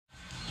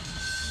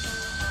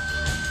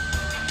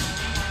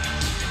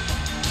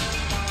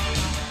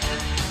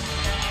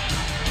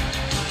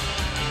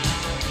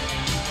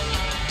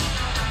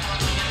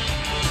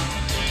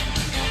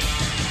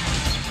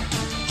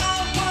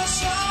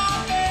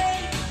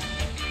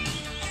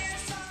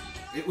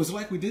it was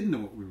like we didn't know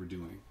what we were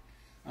doing.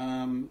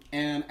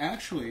 And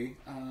actually,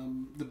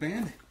 the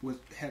band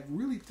had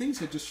really, things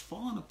had just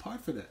fallen apart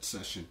for that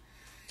session.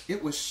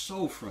 It was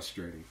so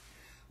frustrating.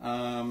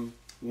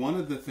 One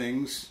of the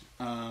things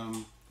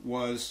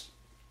was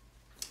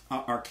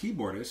our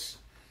keyboardist,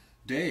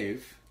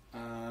 Dave,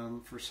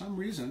 for some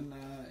reason,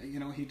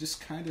 he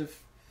just kind of,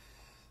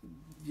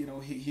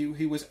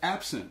 he was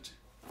absent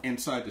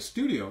inside the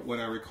studio. What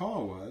I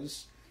recall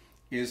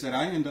is that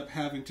I ended up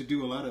having to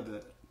do a lot of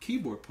the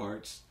keyboard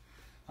parts,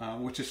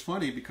 which is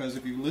funny because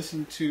if you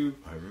listen to...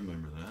 I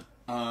remember that.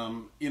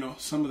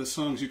 Some of the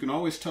songs, you can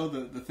always tell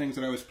the things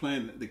that I was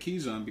playing the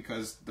keys on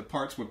because the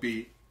parts would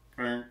be...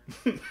 there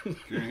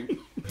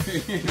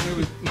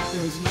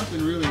was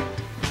nothing really,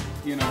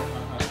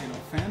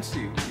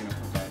 fancy,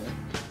 about it.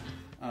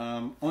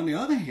 On the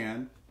other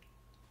hand,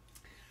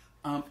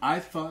 I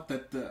thought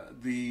that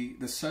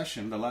the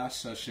session, the last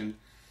session,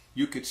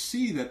 you could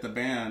see that the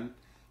band,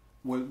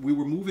 we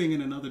were moving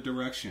in another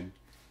direction.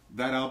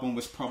 That album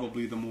was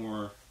probably the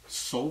more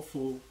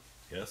soulful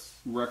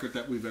record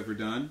that we've ever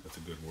done. That's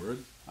a good word.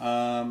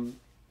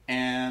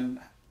 And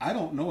I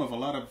don't know if a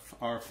lot of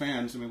our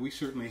fans, we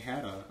certainly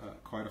had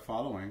quite a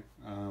following.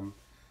 I'm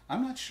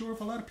not sure if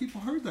a lot of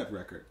people heard that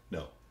record.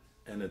 No.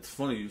 And it's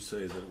funny you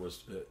say that it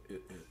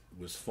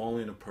was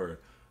falling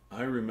apart.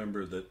 I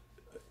remember that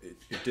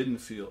it didn't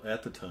feel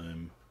at the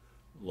time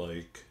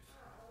like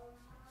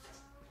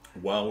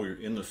while we were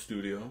in the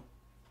studio,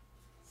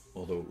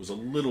 although it was a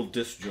little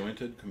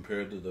disjointed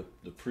compared to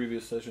the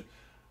previous session,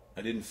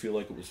 I didn't feel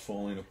like it was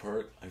falling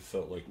apart. I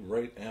felt like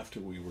right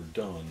after we were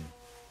done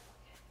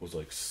was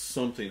like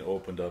something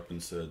opened up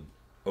and said,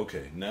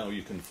 okay, now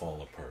you can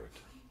fall apart.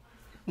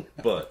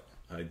 But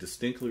I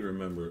distinctly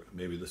remember,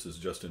 maybe this is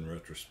just in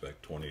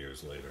retrospect 20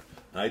 years later,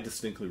 I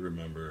distinctly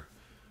remember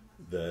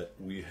that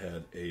we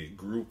had a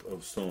group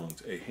of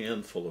songs, a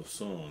handful of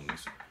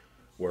songs,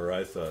 where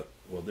I thought,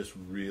 well, this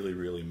really,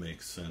 really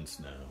makes sense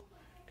now.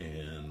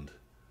 And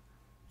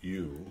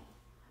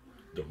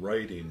the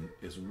writing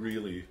is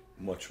really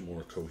much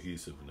more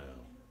cohesive now.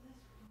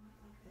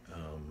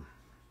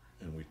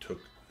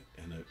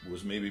 And it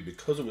was maybe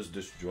because it was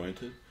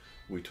disjointed,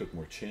 we took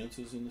more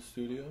chances in the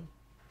studio.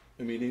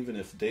 Even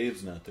if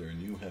Dave's not there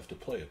and you have to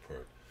play a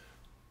part,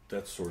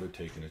 that's sort of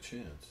taking a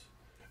chance.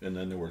 And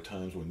then there were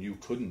times when you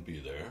couldn't be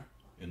there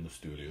in the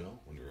studio,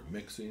 when you were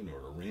mixing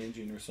or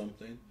arranging or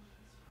something.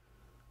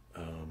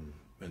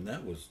 And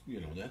that was,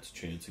 that's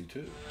chancy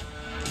too.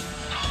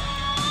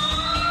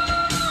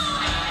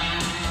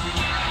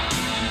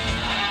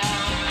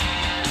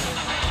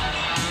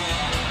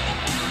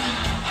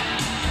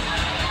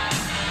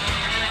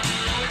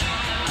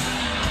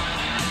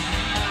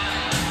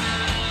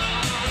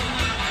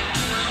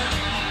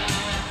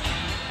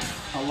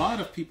 A lot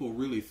of people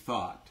really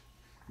thought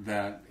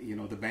that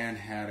the band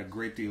had a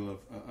great deal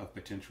of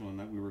potential and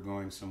that we were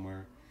going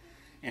somewhere,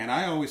 and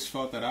I always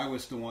felt that I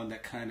was the one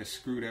that kind of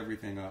screwed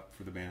everything up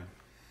for the band,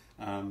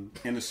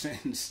 in a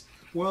sense.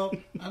 Well,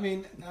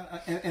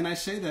 and I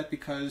say that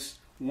because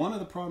one of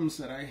the problems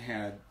that I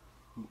had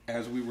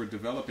as we were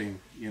developing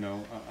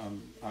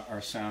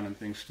our sound and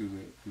things through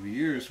the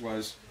years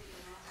was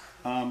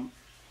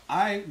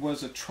I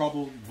was a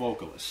troubled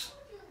vocalist.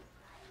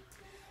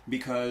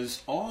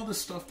 Because all the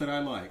stuff that I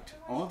liked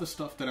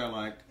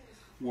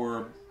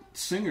were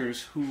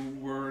singers who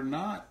were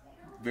not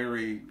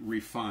very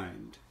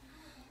refined,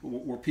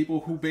 were people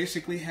who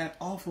basically had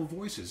awful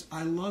voices.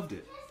 I loved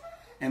it.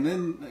 And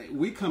then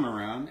we come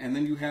around, and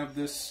then you have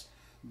this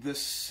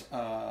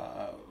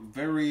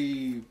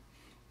very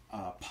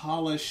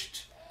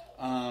polished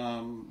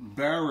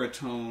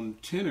baritone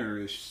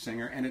tenorish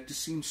singer, and it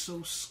just seems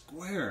so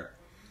square.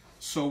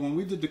 So when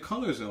we did the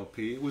Colors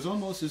LP, it was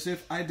almost as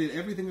if I did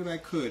everything that I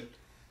could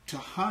to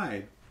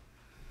hide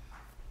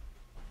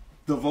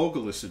the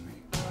vocalist in me.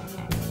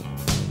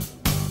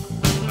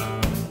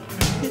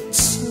 It's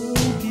so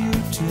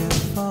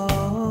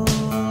beautiful,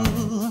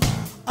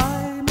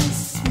 I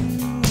miss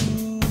you.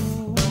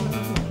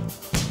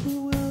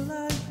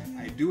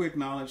 I do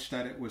acknowledge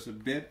that it was a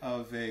bit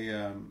of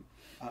a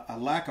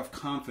lack of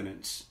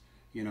confidence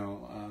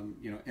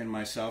in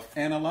myself.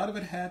 And a lot of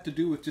it had to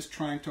do with just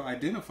trying to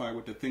identify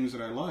with the things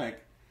that I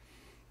like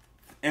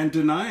and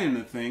denying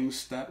the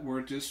things that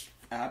were just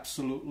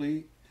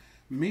absolutely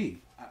me.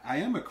 I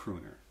am a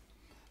crooner.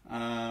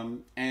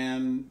 And,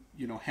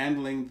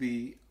 handling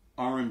the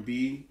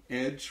R&B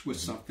edge was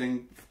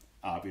something,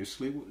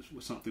 obviously,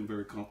 was something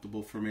very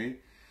comfortable for me.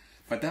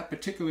 But that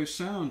particular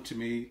sound to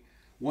me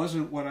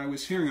wasn't what I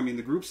was hearing.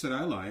 The groups that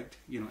I liked,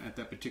 at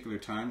that particular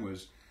time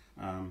was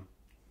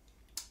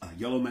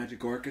Yellow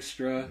Magic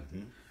Orchestra,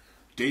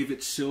 David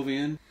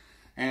Sylvian,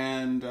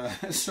 and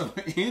so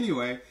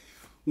anyway,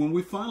 when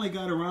we finally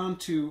got around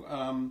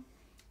to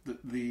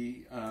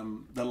the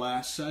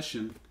last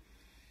session,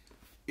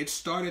 it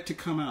started to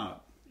come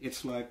out.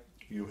 It's like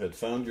you had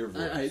found your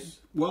voice.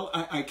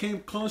 I came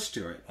close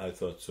to it. I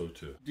thought so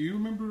too. Do you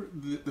remember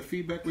the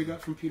feedback we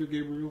got from Peter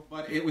Gabriel?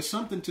 But it was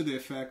something to the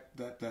effect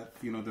that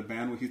the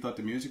band, he thought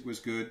the music was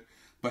good,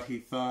 but he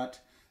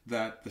thought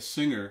that the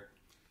singer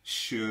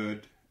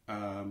should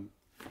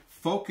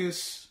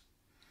focus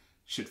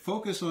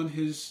on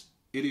his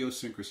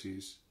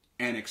idiosyncrasies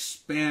and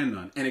expand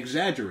on and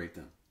exaggerate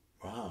them.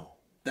 Wow.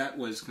 That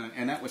was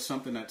that was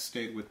something that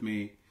stayed with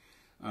me.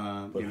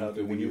 But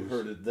when you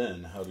heard it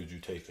then, how did you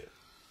take it?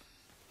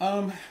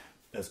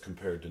 As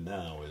compared to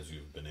now, as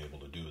you've been able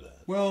to do that.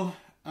 Well,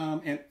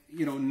 and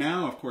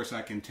now of course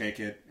I can take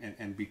it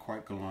and be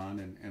quite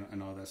gallant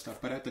and all that stuff.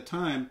 But at the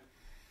time,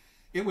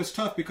 it was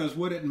tough because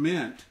what it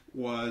meant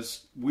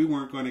was we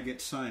weren't going to get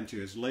signed to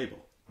his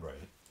label.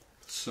 Right.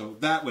 So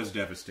that was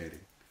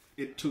devastating.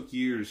 It took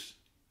years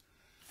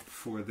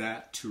for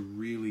that to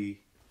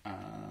really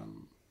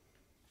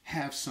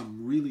have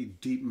some really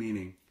deep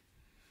meaning.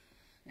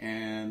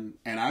 And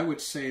I would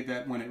say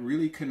that when it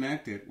really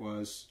connected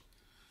was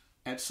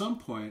at some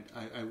point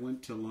I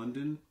went to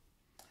London,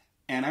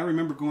 and I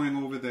remember going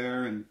over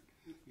there, and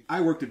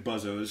I worked at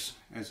Buzzo's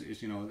as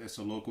you know, it's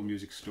a local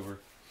music store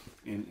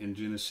in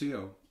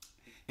Geneseo.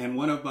 And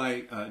one of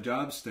my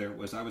jobs there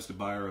was I was the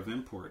buyer of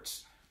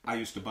imports. I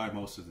used to buy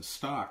most of the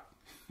stock.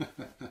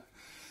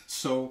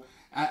 So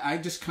I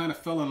just kind of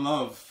fell in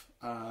love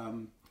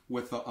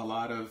with a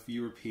lot of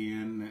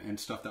European and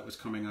stuff that was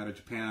coming out of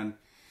Japan.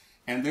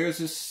 And there's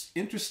this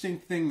interesting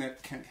thing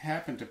that can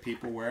happen to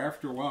people where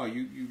after a while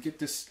you get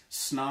this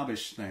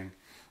snobbish thing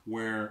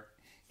where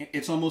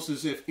it's almost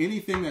as if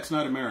anything that's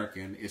not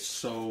American is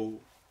so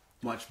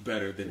much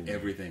better than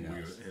everything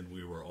else.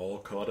 We were all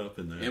caught up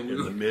in that in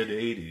the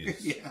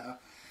mid-'80s. Yeah.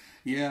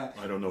 Yeah.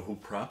 I don't know who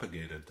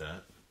propagated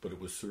that, but it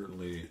was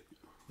certainly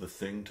the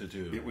thing to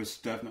do. It was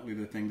definitely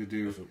the thing to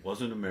do. If it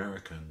wasn't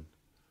American,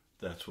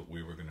 that's what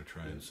we were going to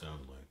try and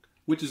sound like.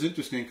 Which is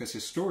interesting because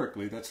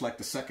historically, that's like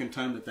the second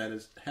time that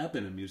has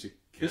happened in music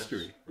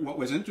history. Yes. What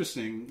was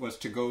interesting was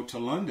to go to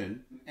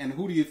London, and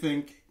who do you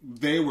think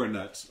they were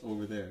nuts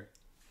over there?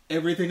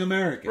 Everything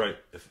American. Right,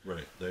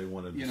 right. They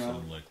wanted to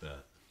sound like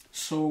that.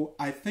 So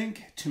I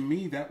think, to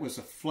me, that was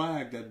a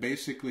flag that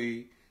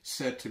basically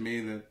said to me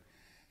that,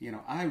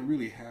 I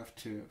really have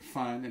to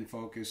find and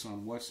focus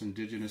on what's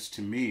indigenous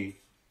to me.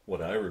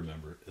 What I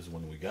remember is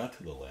when we got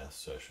to the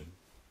last session,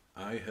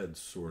 I had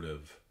sort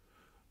of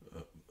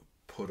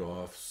put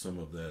off some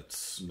of that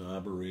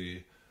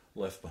snobbery,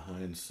 left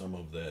behind some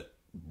of that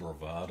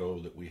bravado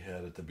that we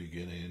had at the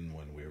beginning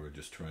when we were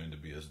just trying to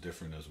be as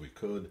different as we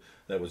could.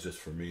 That was just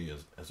for me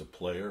as a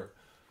player.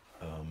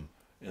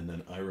 And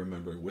then I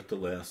remember with the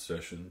last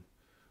session,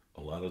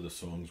 a lot of the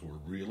songs were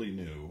really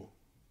new.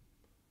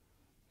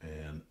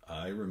 And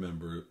I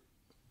remember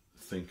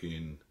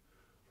thinking,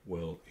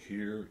 well,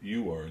 here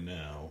you are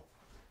now,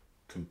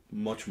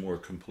 much more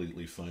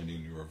completely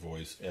finding your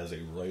voice as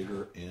a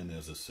writer and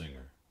as a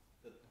singer.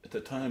 At the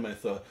time, I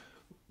thought,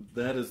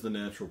 that is the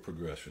natural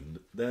progression.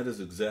 That is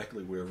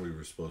exactly where we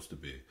were supposed to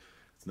be.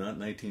 It's not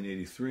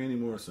 1983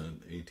 anymore, it's not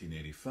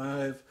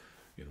 1885.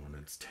 And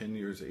it's 10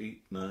 years,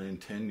 8, 9,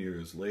 10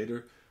 years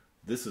later.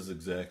 This is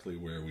exactly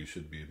where we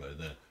should be by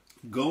then.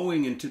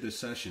 Going into the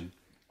session,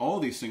 all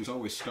these things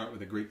always start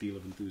with a great deal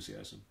of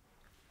enthusiasm.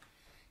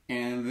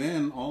 And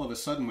then all of a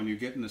sudden, when you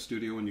get in the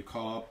studio and you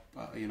call up,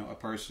 a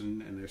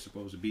person and they're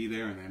supposed to be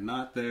there and they're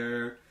not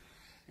there,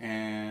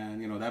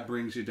 and that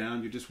brings you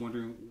down. You're just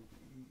wondering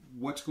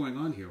what's going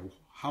on here.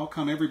 How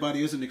come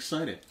everybody isn't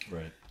excited,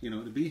 right?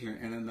 To be here?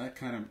 And then that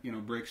kind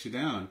of breaks you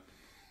down.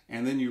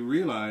 And then you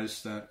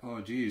realize that,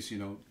 oh, geez,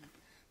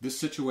 this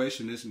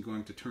situation isn't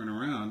going to turn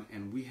around,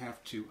 and we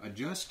have to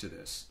adjust to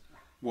this.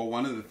 Well,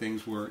 one of the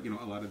things were,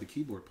 a lot of the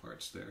keyboard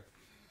parts there.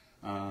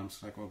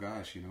 It's like, oh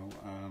gosh,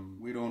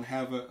 we don't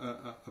have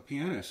a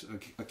pianist,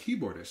 a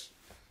keyboardist.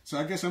 So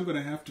I guess I'm going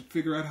to have to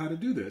figure out how to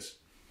do this.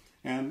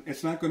 And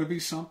it's not going to be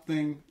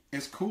something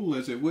as cool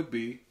as it would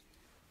be,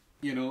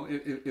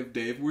 if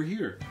Dave were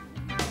here.